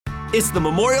It's the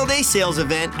Memorial Day sales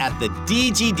event at the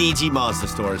DGDG Mazda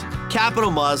stores.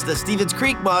 Capital Mazda, Stevens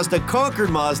Creek Mazda, Concord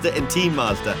Mazda, and Team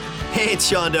Mazda. Hey, it's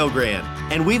Sean Delgrand.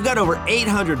 And we've got over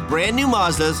 800 brand new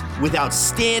Mazdas with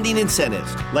outstanding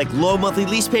incentives, like low monthly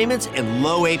lease payments and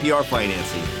low APR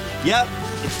financing. Yep,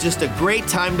 it's just a great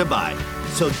time to buy.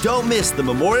 So don't miss the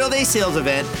Memorial Day sales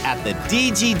event at the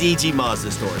DGDG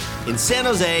Mazda stores in San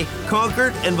Jose,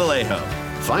 Concord, and Vallejo.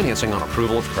 Financing on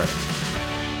approval of credit.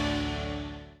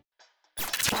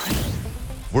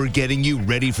 We're getting you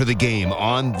ready for the game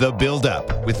on The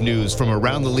Build-Up with news from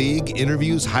around the league,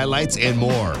 interviews, highlights, and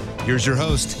more. Here's your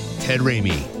host, Ted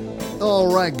Ramey.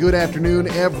 All right, good afternoon,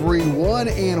 everyone,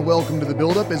 and welcome to The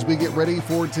Build-Up as we get ready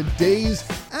for today's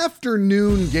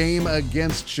afternoon game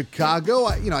against Chicago.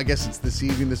 I guess it's this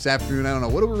evening, this afternoon. I don't know.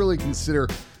 What do we really consider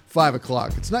 5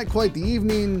 o'clock? It's not quite the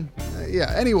evening.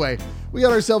 Anyway, we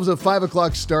got ourselves a 5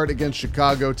 o'clock start against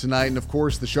Chicago tonight, and of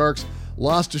course, the Sharks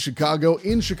lost to Chicago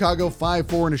in Chicago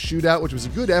 5-4 in a shootout, which was a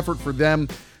good effort for them.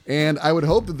 And I would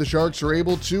hope that the Sharks are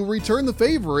able to return the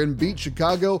favor and beat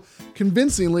Chicago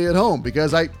convincingly at home,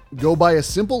 because I go by a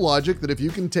simple logic that if you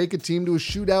can take a team to a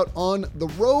shootout on the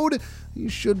road, you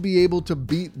should be able to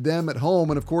beat them at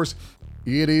home. And of course,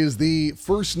 it is the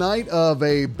first night of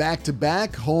a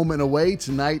back-to-back home and away,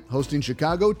 tonight hosting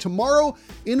Chicago, tomorrow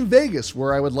in Vegas,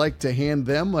 where I would like to hand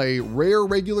them a rare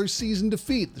regular season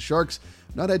defeat. The Sharks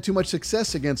not had too much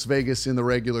success against Vegas in the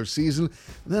regular season.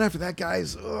 And then after that,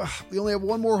 guys, we only have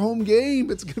one more home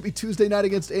game. It's going to be Tuesday night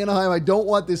against Anaheim. I don't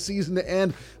want this season to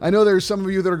end. I know there's some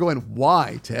of you that are going,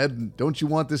 why, Ted? Don't you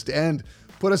want this to end?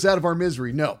 Put us out of our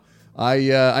misery. No,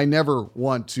 I never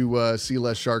want to see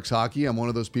less Sharks hockey. I'm one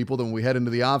of those people that when we head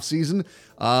into the offseason,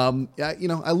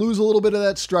 I lose a little bit of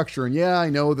that structure. And yeah, I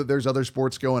know that there's other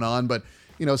sports going on, but,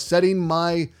 setting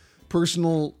my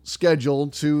personal schedule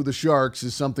to the Sharks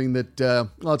is something that,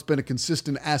 it's been a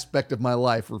consistent aspect of my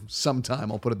life for some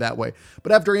time, I'll put it that way.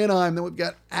 But after Anaheim, then we've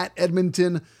got at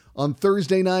Edmonton on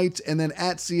Thursday night, and then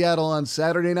at Seattle on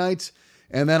Saturday night.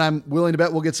 And then I'm willing to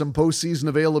bet we'll get some postseason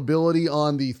availability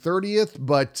on the 30th.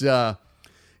 But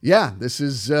this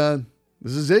is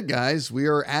it, guys. We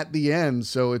are at the end.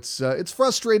 So it's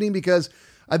frustrating because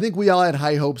I think we all had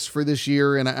high hopes for this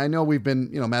year, and I know we've been,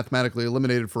 mathematically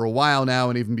eliminated for a while now,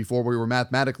 and even before we were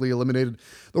mathematically eliminated,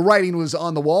 the writing was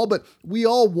on the wall, but we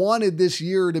all wanted this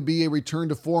year to be a return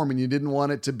to form, and you didn't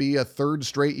want it to be a third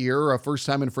straight year, or a first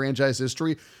time in franchise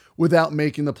history without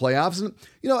making the playoffs. And,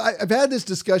 I've had this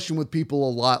discussion with people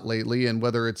a lot lately, and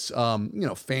whether it's,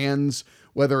 fans,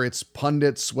 whether it's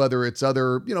pundits, whether it's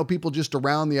other, people just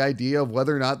around the idea of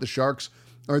whether or not the Sharks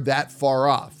are that far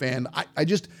off. And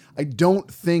I don't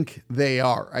think they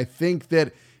are. I think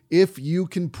that if you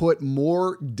can put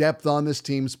more depth on this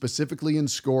team, specifically in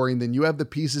scoring, then you have the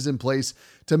pieces in place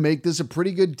to make this a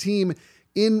pretty good team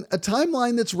in a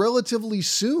timeline that's relatively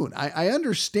soon. I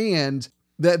understand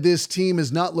that this team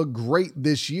has not looked great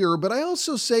this year, but I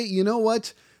also say, you know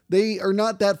what? They are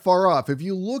not that far off. If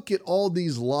you look at all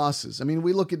these losses,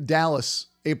 we look at Dallas,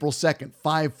 April 2nd,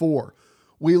 5-4.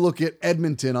 We look at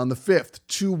Edmonton on the 5th,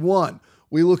 2-1.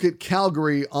 We look at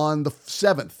Calgary on the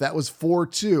 7th. That was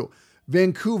 4-2.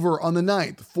 Vancouver on the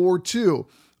 9th, 4-2.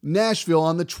 Nashville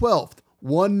on the 12th,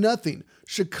 1-0.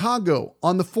 Chicago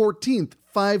on the 14th,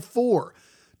 5-4.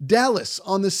 Dallas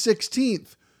on the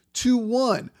 16th,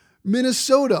 2-1.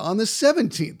 Minnesota on the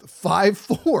 17th,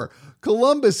 5-4.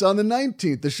 Columbus on the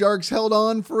 19th. The Sharks held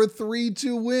on for a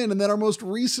 3-2 win. And then our most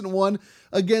recent one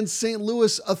against St.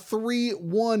 Louis, a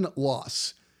 3-1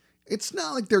 loss. It's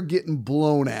not like they're getting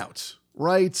blown out,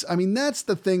 right? That's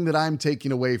the thing that I'm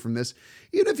taking away from this.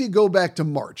 Even if you go back to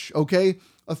March, okay?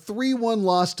 A 3-1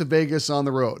 loss to Vegas on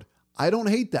the road. I don't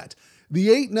hate that. The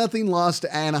 8-0 loss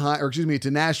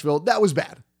to Nashville, that was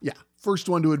bad. Yeah, first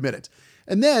one to admit it.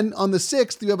 And then on the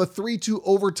 6th, you have a 3-2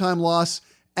 overtime loss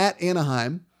at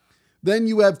Anaheim. Then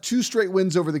you have 2 straight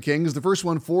wins over the Kings. The first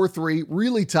one, 4-3,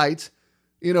 really tight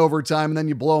in overtime, and then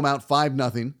you blow them out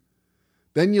 5-0.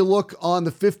 Then you look on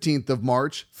the 15th of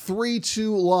March,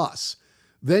 3-2 loss.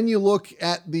 Then you look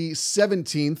at the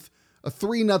 17th, a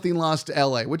 3-0 loss to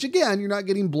LA, which again, you're not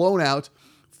getting blown out.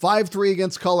 5-3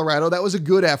 against Colorado. That was a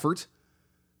good effort.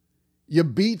 You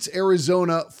beat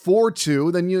Arizona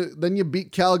 4-2. Then you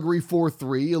beat Calgary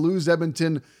 4-3. You lose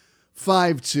Edmonton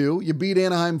 5-2. You beat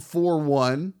Anaheim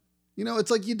 4-1.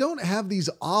 It's like you don't have these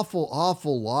awful,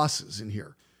 awful losses in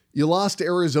here. You lost to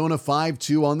Arizona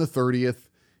 5-2 on the 30th.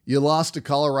 You lost to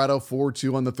Colorado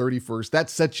 4-2 on the 31st. That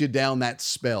sets you down that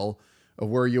spell of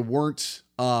where you weren't,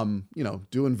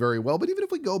 doing very well. But even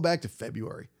if we go back to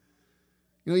February,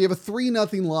 You have a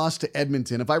 3-0 loss to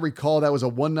Edmonton. If I recall, that was a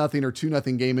 1-0 or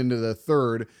 2-0 game into the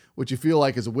third, which you feel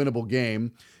like is a winnable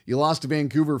game. You lost to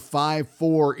Vancouver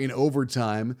 5-4 in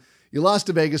overtime. You lost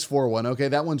to Vegas 4-1. Okay,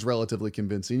 that one's relatively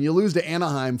convincing. You lose to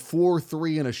Anaheim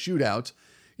 4-3 in a shootout.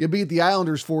 You beat the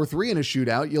Islanders 4-3 in a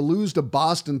shootout. You lose to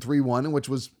Boston 3-1, which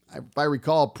was, if I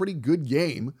recall, a pretty good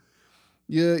game.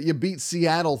 You beat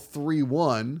Seattle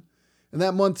 3-1. And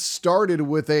that month started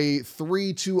with a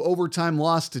 3-2 overtime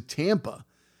loss to Tampa.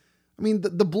 I mean, the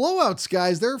blowouts,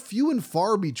 guys, they're few and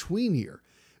far between here.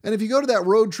 And if you go to that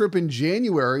road trip in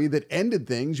January that ended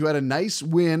things, you had a nice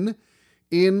win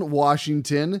in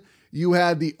Washington. You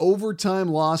had the overtime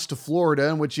loss to Florida,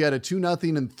 in which you had a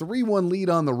 2-0 and 3-1 lead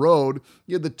on the road.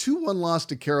 You had the 2-1 loss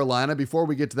to Carolina before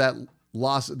we get to that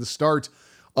loss at the start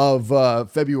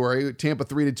of February, Tampa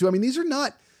 3-2. I mean, these are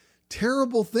not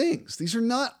terrible things. These are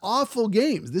not awful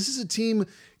games. This is a team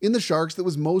in the Sharks that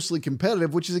was mostly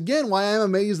competitive, which is, again, why I'm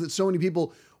amazed that so many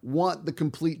people want the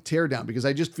complete teardown, because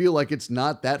I just feel like it's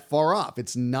not that far off.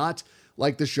 It's not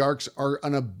like the Sharks are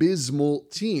an abysmal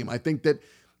team. I think that,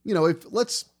 if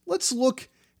let's look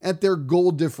at their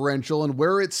goal differential and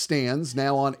where it stands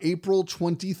now on April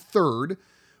 23rd,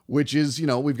 which is,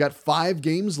 we've got 5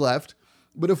 games left.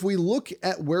 But if we look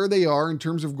at where they are in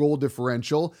terms of goal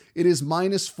differential, it is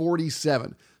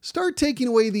 -47. Start taking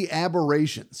away the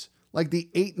aberrations, like the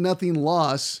 8-0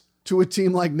 loss to a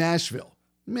team like Nashville.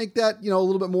 Make that, a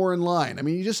little bit more in line. I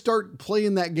mean, you just start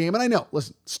playing that game. And I know,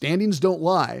 listen, standings don't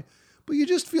lie, but you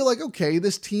just feel like, okay,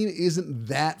 this team isn't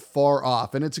that far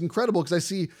off. And it's incredible because I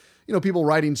see, people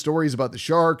writing stories about the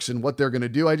Sharks and what they're going to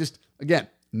do. Again,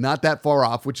 not that far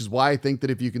off, which is why I think that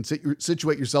if you can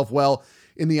situate yourself well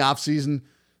in the offseason,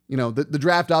 the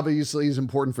draft obviously is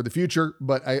important for the future,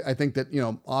 but I think that,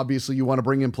 obviously you want to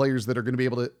bring in players that are going to be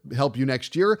able to help you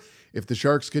next year. If the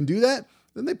Sharks can do that,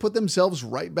 then they put themselves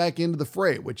right back into the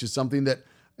fray, which is something that,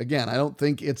 again, I don't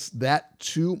think it's that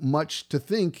too much to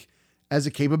think as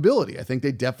a capability. I think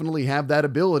they definitely have that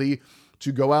ability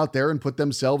to go out there and put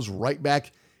themselves right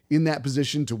back in that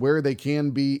position to where they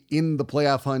can be in the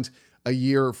playoff hunt a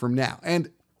year from now. And,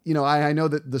 I know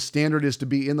that the standard is to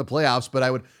be in the playoffs, but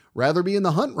I would rather be in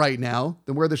the hunt right now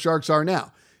than where the Sharks are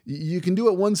now. You can do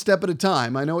it one step at a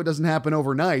time. I know it doesn't happen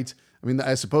overnight. I mean,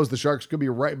 I suppose the Sharks could be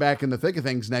right back in the thick of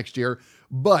things next year,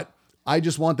 but I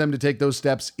just want them to take those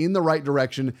steps in the right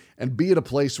direction and be at a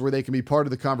place where they can be part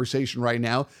of the conversation right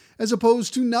now, as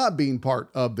opposed to not being part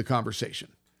of the conversation.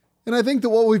 And I think that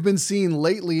what we've been seeing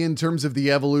lately in terms of the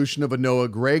evolution of a Noah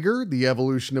Gregor, the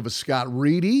evolution of a Scott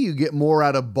Reedy, you get more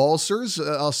out of Balcers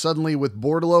suddenly with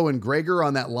Bordeleau and Gregor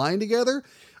on that line together.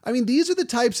 I mean, these are the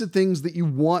types of things that you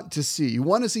want to see. You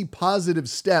want to see positive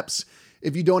steps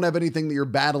if you don't have anything that you're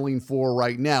battling for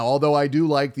right now. Although I do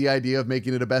like the idea of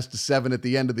making it a best of 7 at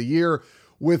the end of the year,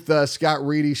 with Scott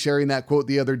Reedy sharing that quote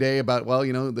the other day about,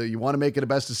 you want to make it a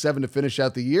best of 7 to finish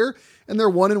out the year. And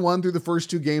they're 1-1 through the first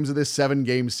 2 games of this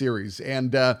 7-game series.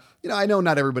 And, I know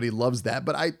not everybody loves that,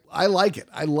 but I like it.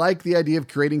 I like the idea of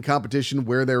creating competition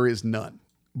where there is none.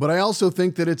 But I also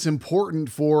think that it's important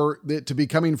for it to be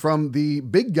coming from the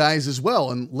big guys as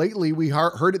well. And lately we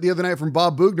heard it the other night from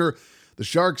Bob Boughner. The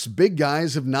Sharks' big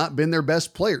guys have not been their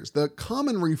best players. The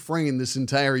common refrain this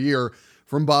entire year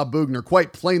from Bob Boughner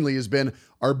quite plainly has been,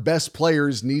 our best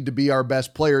players need to be our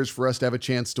best players for us to have a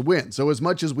chance to win. So as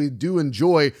much as we do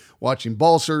enjoy watching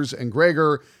Balcers and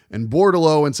Gregor and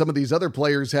Bordeleau and some of these other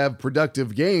players have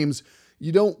productive games,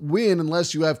 you don't win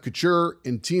unless you have Couture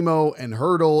and Timo and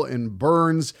Hertl and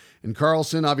Burns and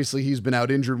Carlson. Obviously, he's been out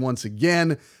injured once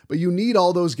again, but you need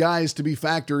all those guys to be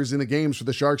factors in the games for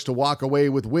the Sharks to walk away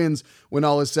with wins when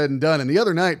all is said and done. And the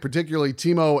other night, particularly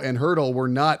Timo and Hertl were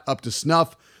not up to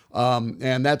snuff.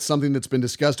 And that's something that's been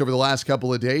discussed over the last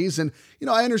couple of days. And,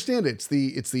 I understand it's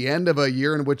the end of a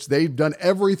year in which they've done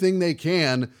everything they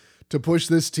can to push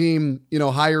this team,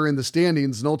 higher in the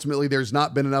standings. And ultimately there's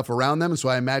not been enough around them. So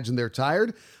I imagine they're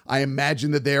tired. I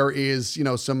imagine that there is,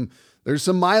 there's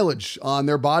some mileage on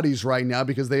their bodies right now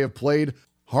because they have played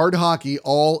hard hockey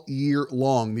all year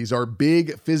long. These are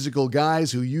big physical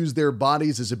guys who use their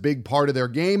bodies as a big part of their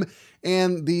game.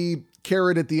 And the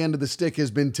carrot at the end of the stick has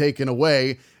been taken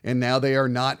away, and now they are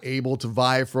not able to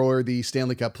vie for the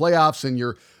Stanley Cup playoffs, and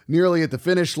you're nearly at the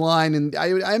finish line. And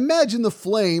I imagine the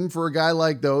flame for a guy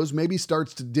like those maybe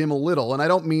starts to dim a little. And I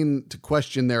don't mean to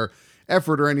question their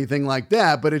effort or anything like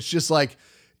that, but it's just like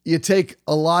you take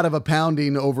a lot of a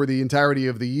pounding over the entirety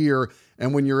of the year.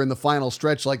 And when you're in the final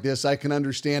stretch like this, I can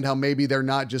understand how maybe they're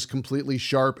not just completely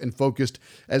sharp and focused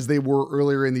as they were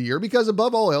earlier in the year, because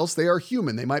above all else, they are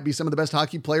human. They might be some of the best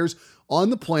hockey players on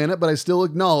the planet, but I still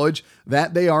acknowledge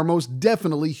that they are most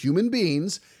definitely human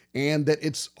beings. and that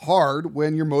it's hard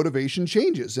when your motivation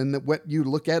changes and that when you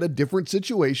look at a different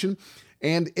situation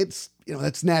and it's,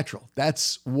 that's natural.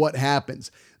 That's what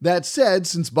happens. That said,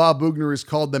 since Bob Boughner has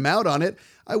called them out on it,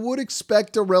 I would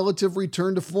expect a relative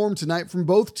return to form tonight from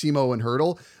both Timo and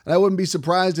Hertl. And I wouldn't be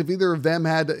surprised if either of them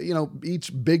had,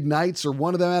 each big nights or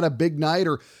one of them had a big night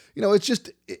or,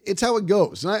 it's how it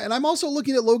goes. And I'm also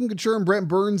looking at Logan Couture and Brent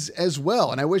Burns as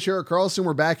well. And I wish Erik Karlsson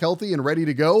were back healthy and ready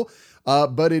to go.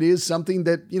 But it is something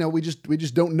that, we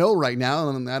just don't know right now.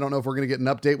 And I don't know if we're going to get an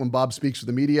update when Bob speaks to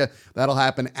the media. That'll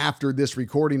happen after this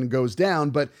recording goes down,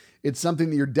 but it's something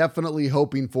that you're definitely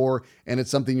hoping for. And it's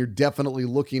something you're definitely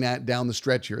looking at down the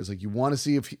stretch here. It's like, you want to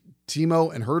see if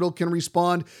Timo and Hertl can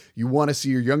respond. You want to see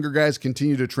your younger guys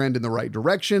continue to trend in the right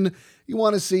direction. You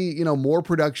want to see, more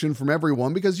production from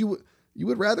everyone because you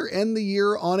would rather end the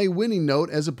year on a winning note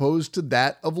as opposed to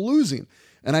that of losing.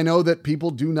 And I know that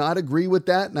people do not agree with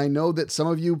that. And I know that some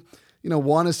of you,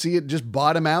 want to see it just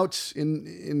bottom out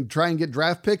and try and get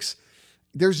draft picks.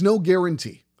 There's no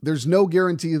guarantee. There's no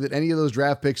guarantee that any of those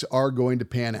draft picks are going to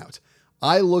pan out.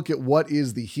 I look at what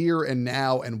is the here and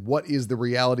now and what is the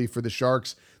reality for the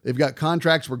Sharks. They've got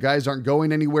contracts where guys aren't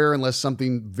going anywhere unless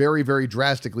something very, very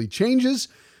drastically changes.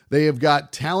 They have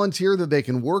got talent here that they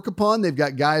can work upon. They've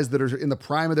got guys that are in the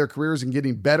prime of their careers and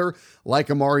getting better,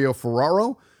 like a Mario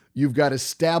Ferraro. You've got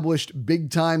established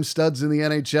big-time studs in the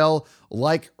NHL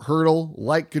like Hertl,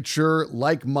 like Couture,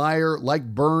 like Meier,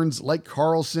 like Burns, like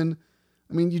Karlsson.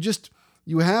 I mean,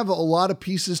 you have a lot of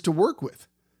pieces to work with.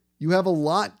 You have a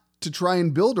lot to try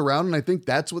and build around, and I think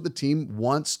that's what the team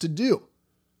wants to do.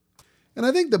 And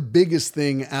I think the biggest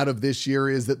thing out of this year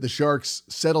is that the Sharks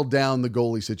settled down the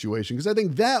goalie situation, because I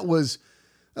think that was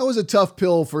a tough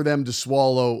pill for them to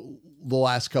swallow the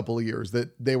last couple of years, that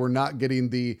they were not getting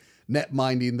the net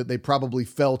minding that they probably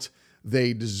felt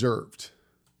they deserved.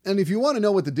 And if you want to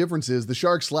know what the difference is, the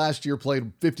Sharks last year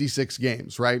played 56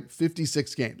 games, right?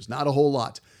 56 games, not a whole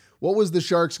lot. What was the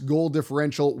Sharks' goal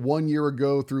differential 1 year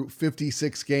ago through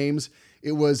 56 games?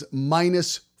 It was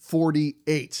minus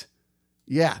 48.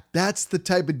 Yeah, that's the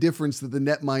type of difference that the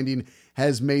net minding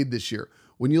has made this year.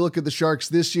 When you look at the Sharks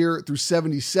this year through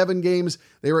 77 games,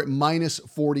 they were at minus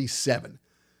 47.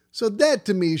 So that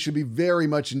to me should be very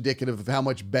much indicative of how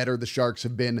much better the Sharks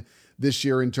have been this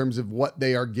year in terms of what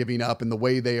they are giving up and the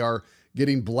way they are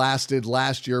getting blasted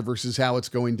last year versus how it's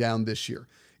going down this year.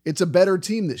 It's a better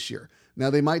team this year. Now,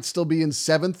 they might still be in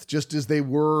seventh, just as they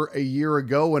were a year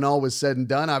ago when all was said and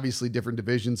done. Obviously, different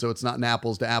division, so it's not an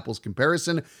apples to apples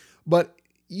comparison. But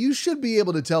you should be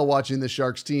able to tell watching the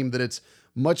Sharks team that it's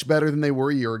much better than they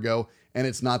were a year ago, and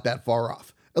it's not that far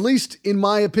off, at least in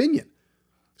my opinion.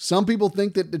 Some people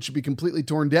think that it should be completely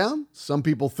torn down. Some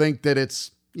people think that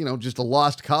it's, just a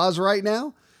lost cause right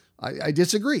now. I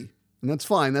disagree, and that's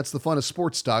fine. That's the fun of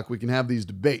sports talk. We can have these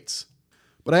debates.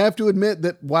 But I have to admit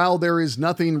that while there is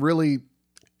nothing really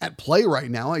at play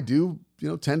right now, I do,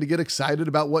 tend to get excited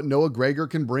about what Noah Gregor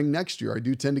can bring next year. I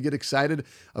do tend to get excited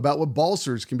about what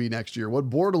Balcers can be next year, what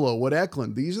Bordeleau, what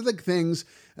Eklund. These are the things,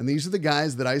 and these are the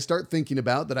guys that I start thinking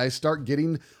about, that I start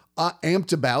getting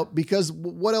amped about, because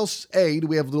what else, do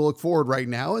we have to look forward right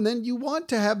now? And then you want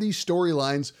to have these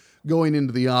storylines going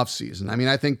into the offseason. I mean,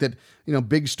 I think that,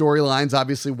 big storylines,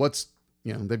 obviously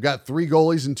they've got 3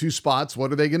 goalies in 2 spots.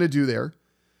 What are they going to do there?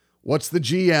 What's the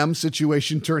GM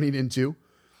situation turning into?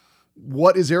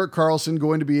 What is Erik Karlsson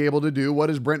going to be able to do?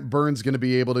 What is Brent Burns going to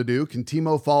be able to do? Can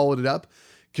Timo follow it up?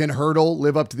 Can Hertl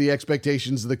live up to the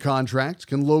expectations of the contract?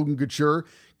 Can Logan Couture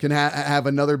have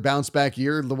another bounce back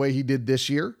year the way he did this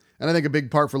year? And I think a big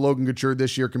part for Logan Couture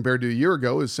this year compared to a year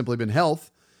ago has simply been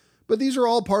health. But these are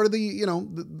all part of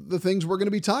the things we're going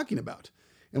to be talking about.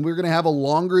 And we're going to have a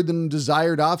longer than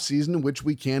desired offseason in which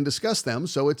we can discuss them.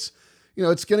 So it's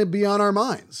going to be on our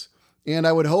minds. And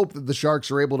I would hope that the Sharks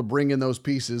are able to bring in those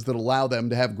pieces that allow them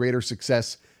to have greater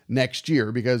success next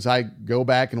year, because I go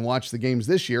back and watch the games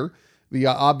this year. The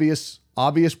obvious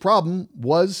problem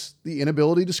was the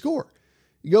inability to score.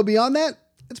 You go beyond that,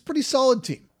 it's a pretty solid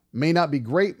team. May not be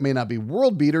great, may not be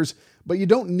world beaters, but you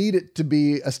don't need it to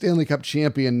be a Stanley Cup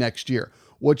champion next year.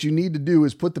 What you need to do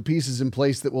is put the pieces in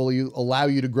place that will allow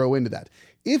you to grow into that.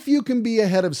 If you can be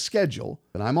ahead of schedule,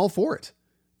 then I'm all for it.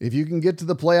 If you can get to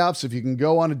the playoffs, if you can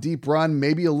go on a deep run,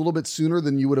 maybe a little bit sooner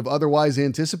than you would have otherwise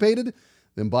anticipated,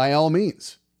 then by all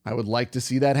means, I would like to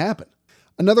see that happen.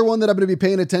 Another one that I'm going to be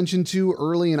paying attention to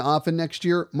early and often next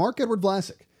year, Marc-Edouard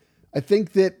Vlasic. I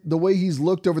think that the way he's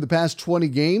looked over the past 20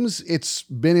 games, it's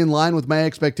been in line with my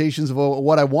expectations of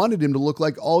what I wanted him to look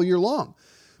like all year long.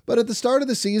 But at the start of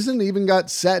the season, he even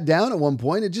got sat down at one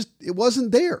point. It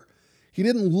wasn't there. He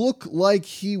didn't look like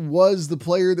he was the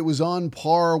player that was on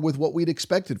par with what we'd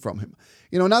expected from him.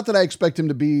 Not that I expect him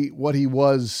to be what he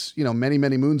was, many,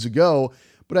 many moons ago,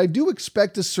 but I do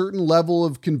expect a certain level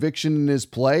of conviction in his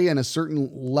play and a certain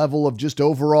level of just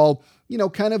overall,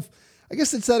 kind of, I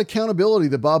guess it's that accountability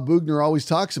that Bob Boughner always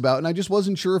talks about, and I just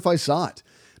wasn't sure if I saw it.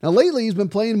 Now, lately, he's been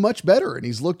playing much better, and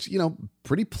he's looked,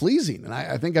 pretty pleasing. And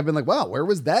I think I've been like, wow, where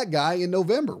was that guy in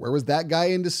November? Where was that guy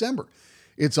in December?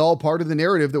 It's all part of the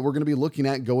narrative that we're going to be looking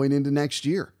at going into next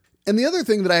year. And the other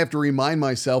thing that I have to remind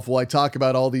myself while I talk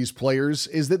about all these players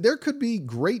is that there could be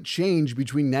great change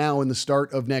between now and the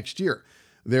start of next year.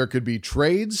 There could be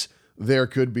trades, there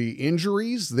could be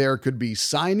injuries, there could be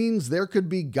signings, there could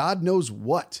be God knows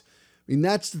what. I mean,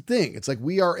 that's the thing. It's like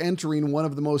we are entering one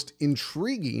of the most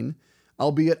intriguing,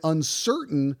 albeit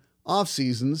uncertain, off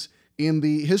seasons in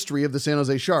the history of the San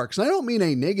Jose Sharks. And I don't mean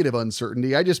a negative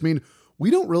uncertainty. I just mean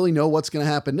we don't really know what's going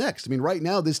to happen next. I mean, right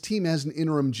now, this team has an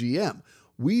interim GM.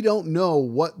 We don't know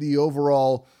what the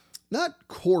overall, not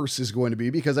course is going to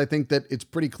be, because I think that it's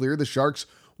pretty clear the Sharks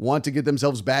want to get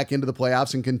themselves back into the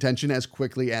playoffs and contention as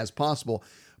quickly as possible.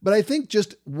 But I think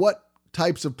just what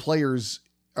types of players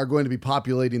are going to be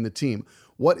populating the team.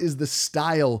 What is the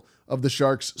style of the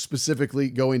Sharks specifically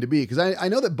going to be? Because I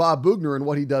know that Bob Boughner and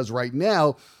what he does right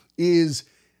now is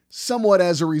somewhat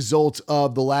as a result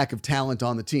of the lack of talent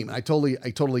on the team. And I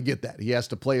totally get that. He has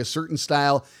to play a certain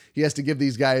style. He has to give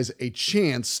these guys a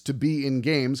chance to be in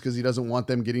games because he doesn't want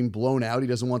them getting blown out. He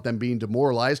doesn't want them being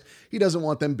demoralized. He doesn't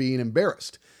want them being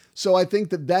embarrassed. So I think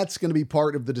that that's going to be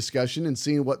part of the discussion and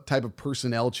seeing what type of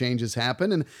personnel changes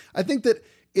happen. And I think that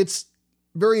it's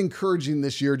very encouraging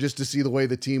this year just to see the way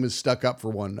the team is stuck up for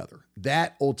one another.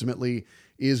 That ultimately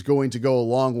is going to go a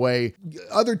long way.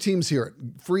 Other teams hear it.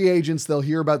 Free agents, they'll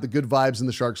hear about the good vibes in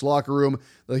the Sharks locker room.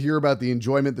 They'll hear about the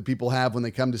enjoyment that people have when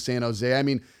they come to San Jose. I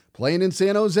mean, playing in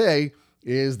San Jose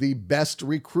is the best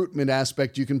recruitment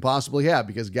aspect you can possibly have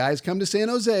because guys come to San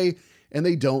Jose and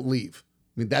they don't leave.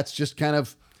 I mean, that's just kind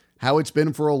of how it's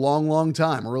been for a long, long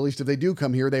time. Or at least if they do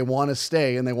come here, they want to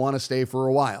stay and they want to stay for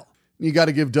a while. You got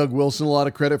to give Doug Wilson a lot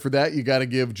of credit for that. You got to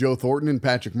give Joe Thornton and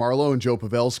Patrick Marleau and Joe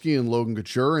Pavelski and Logan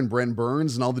Couture and Brent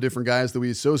Burns and all the different guys that we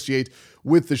associate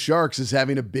with the Sharks as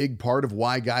having a big part of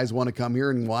why guys want to come here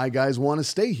and why guys want to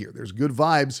stay here. There's good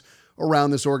vibes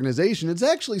around this organization. It's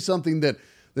actually something that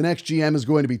the next GM is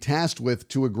going to be tasked with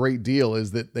to a great deal, is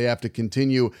that they have to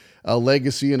continue a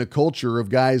legacy and a culture of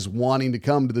guys wanting to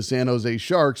come to the San Jose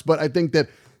Sharks. But I think that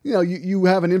you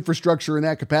have an infrastructure in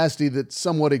that capacity that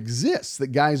somewhat exists, that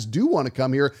guys do want to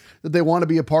come here, that they want to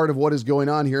be a part of what is going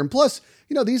on here. And plus,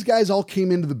 these guys all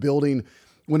came into the building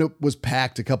when it was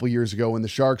packed a couple years ago, when the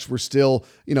Sharks were still,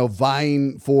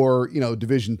 vying for,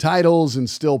 division titles and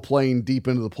still playing deep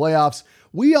into the playoffs.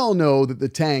 We all know that the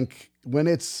tank, when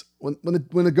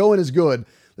the going is good,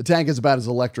 the tank is about as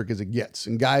electric as it gets.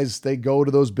 And guys, they go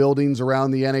to those buildings around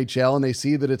the NHL and they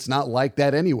see that it's not like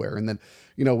that anywhere. And then,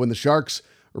 when the Sharks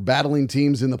or battling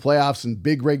teams in the playoffs and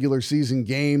big regular season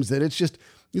games, that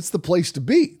it's the place to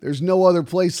be. There's no other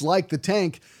place like the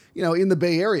tank, in the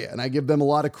Bay Area. And I give them a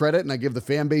lot of credit, and I give the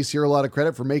fan base here a lot of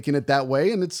credit for making it that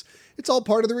way. And it's all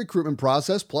part of the recruitment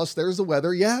process. Plus there's the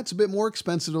weather. Yeah, it's a bit more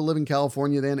expensive to live in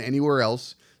California than anywhere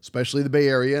else, especially the Bay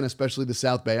Area and especially the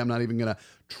South Bay. I'm not even going to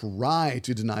try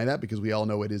to deny that because we all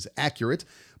know it is accurate.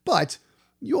 But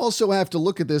you also have to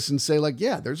look at this and say,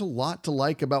 there's a lot to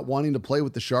like about wanting to play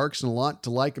with the Sharks and a lot to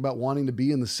like about wanting to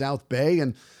be in the South Bay.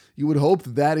 And you would hope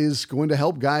that is going to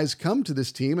help guys come to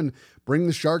this team and bring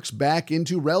the Sharks back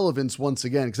into relevance once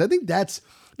again. Because I think that's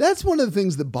one of the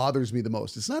things that bothers me the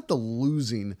most. It's not the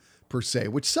losing per se,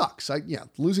 which sucks.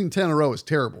 Losing 10 in a row is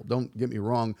terrible. Don't get me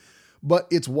wrong. But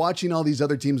it's watching all these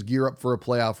other teams gear up for a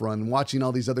playoff run, and watching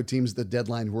all these other teams at the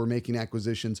deadline who are making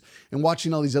acquisitions, and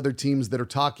watching all these other teams that are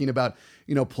talking about,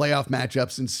 playoff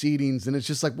matchups and seedings. And it's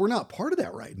just like, we're not part of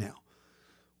that right now.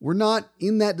 We're not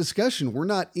in that discussion. We're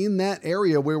not in that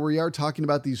area where we are talking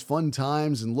about these fun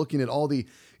times and looking at all the,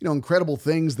 incredible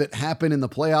things that happen in the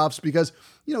playoffs. Because,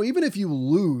 even if you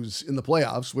lose in the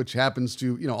playoffs, which happens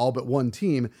to, all but one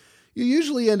team, you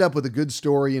usually end up with a good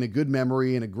story and a good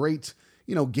memory and a great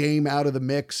game out of the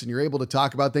mix, and you're able to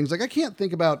talk about things. Like, I can't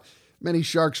think about many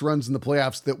Sharks runs in the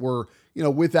playoffs that were,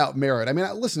 without merit. I mean,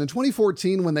 listen, in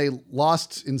 2014, when they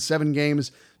lost in 7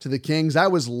 games to the Kings, I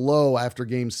was low after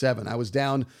game 7. I was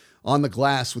down on the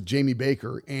glass with Jamie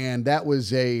Baker, and that was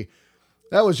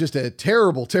just a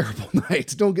terrible, terrible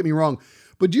night. Don't get me wrong.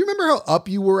 But do you remember how up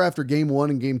you were after game 1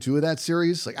 and game 2 of that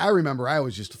series? Like, I remember I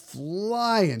was just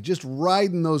flying, just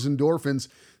riding those endorphins,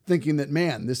 thinking that,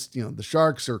 man, the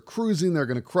Sharks are cruising, they're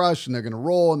going to crush, and they're going to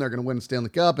roll, and they're going to win the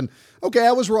Stanley Cup. And okay,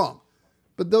 I was wrong.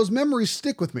 But those memories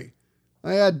stick with me.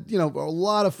 I had, a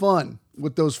lot of fun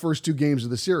with those first 2 games of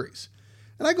the series.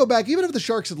 And I go back, even if the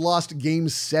Sharks had lost Game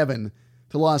 7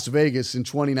 to Las Vegas in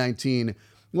 2019,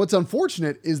 what's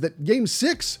unfortunate is that Game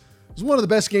 6 was one of the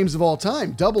best games of all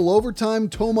time. Double overtime,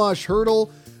 Tomas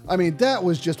Hertl. I mean, that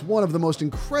was just one of the most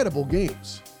incredible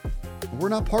games. We're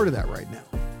not part of that right now.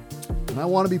 And I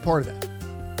want to be part of that.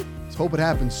 Let's hope it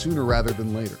happens sooner rather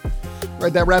than later. All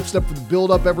right, that wraps it up for the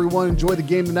build-up, everyone. Enjoy the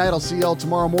game tonight. I'll see y'all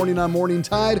tomorrow morning on Morning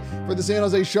Tide. For the San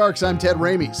Jose Sharks, I'm Ted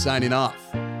Ramey, signing off.